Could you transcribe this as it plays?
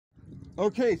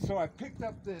Okay, so I picked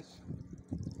up this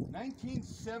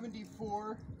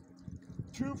 1974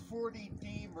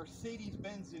 240D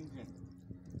Mercedes-Benz engine.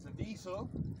 It's a diesel,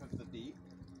 because the D,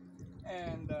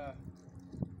 and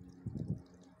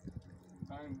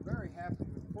I'm very happy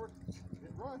to report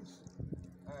it runs.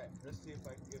 All right, let's see if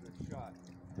I can give it a shot.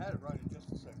 I had it running just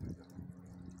a second ago.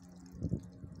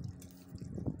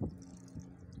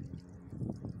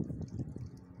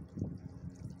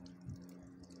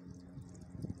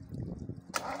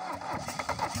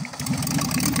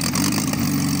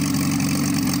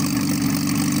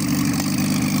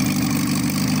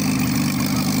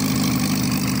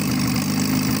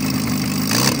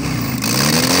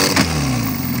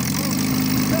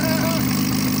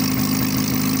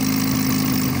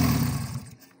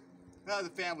 The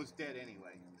fan was dead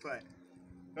anyway, but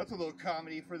that's a little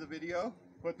comedy for the video.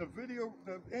 But the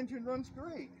engine runs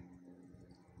great.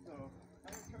 So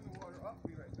I'm gonna turn the water up.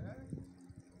 Be right back.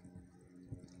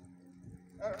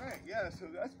 All right, yeah. So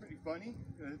that's pretty funny.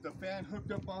 The fan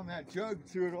hooked up on that jug,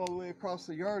 threw it all the way across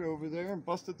the yard over there, and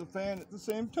busted the fan at the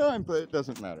same time. But it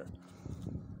doesn't matter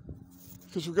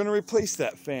because we're gonna replace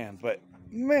that fan. But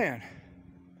man,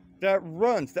 that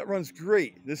runs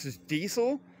great. This is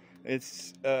diesel.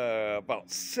 It's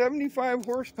about 75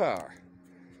 horsepower.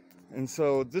 And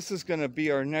so this is going to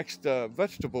be our next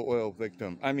vegetable oil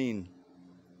victim. I mean,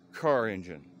 car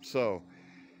engine. So,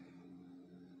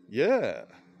 yeah.